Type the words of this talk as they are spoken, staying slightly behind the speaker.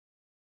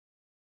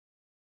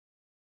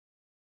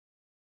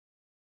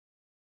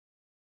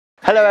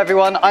Hello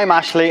everyone, I'm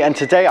Ashlee and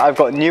today I've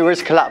got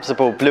Neewer's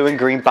collapsible blue and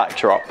green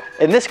backdrop.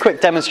 In this quick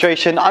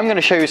demonstration, I'm going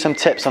to show you some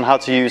tips on how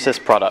to use this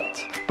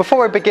product.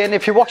 Before I begin,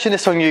 if you're watching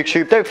this on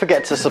YouTube, don't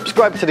forget to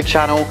subscribe to the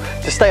channel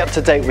to stay up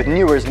to date with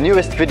Neewer's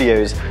newest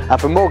videos and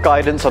for more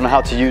guidance on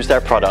how to use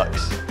their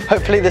products.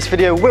 Hopefully this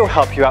video will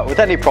help you out with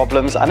any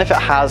problems, and if it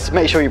has,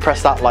 make sure you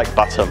press that like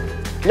button.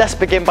 Let's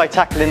begin by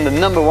tackling the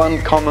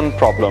 #1 common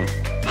problem: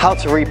 how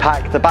to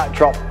repack the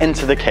backdrop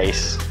into the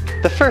case.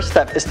 The first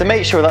step is to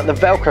make sure that the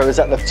Velcro is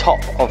at the top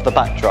of the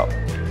backdrop.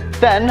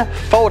 Then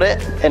fold it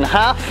in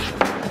half.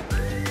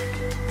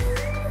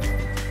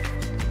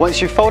 Once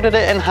you've folded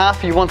it in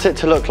half, you want it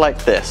to look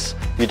like this.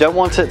 You don't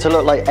want it to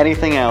look like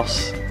anything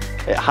else.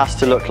 It has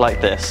to look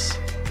like this.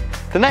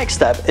 The next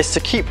step is to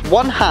keep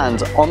one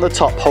hand on the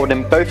top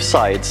holding both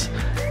sides,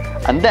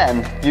 and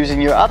then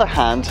using your other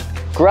hand,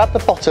 grab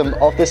the bottom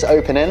of this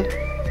opening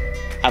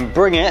and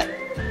bring it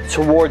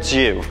towards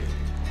you.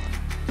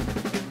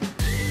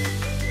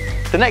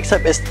 The next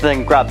step is to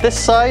then grab this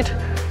side,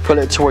 pull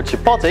it towards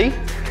your body,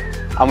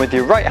 and with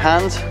your right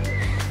hand,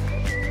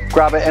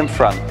 grab it in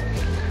front.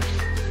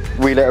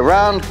 Wheel it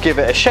around, give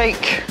it a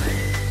shake,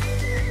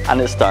 and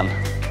it's done.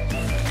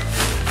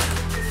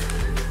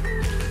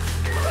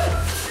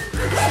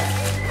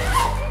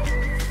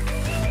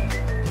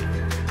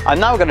 I'm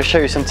now going to show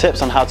you some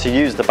tips on how to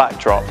use the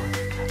backdrop.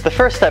 The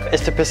first step is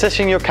to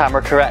position your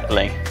camera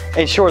correctly.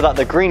 Ensure that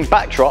the green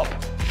backdrop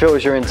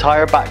fills your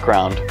entire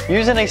background.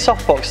 Using a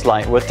softbox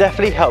light will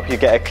definitely help you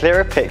get a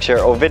clearer picture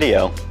or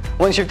video.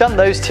 Once you've done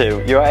those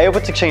two, you are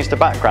able to change the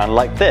background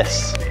like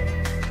this,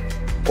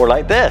 or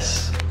like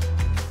this.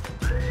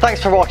 Thanks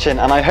for watching,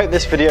 and I hope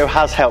this video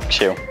has helped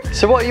you.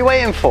 So what are you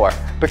waiting for?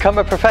 Become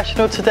a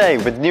professional today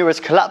with Neewer's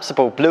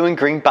collapsible blue and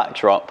green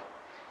backdrop.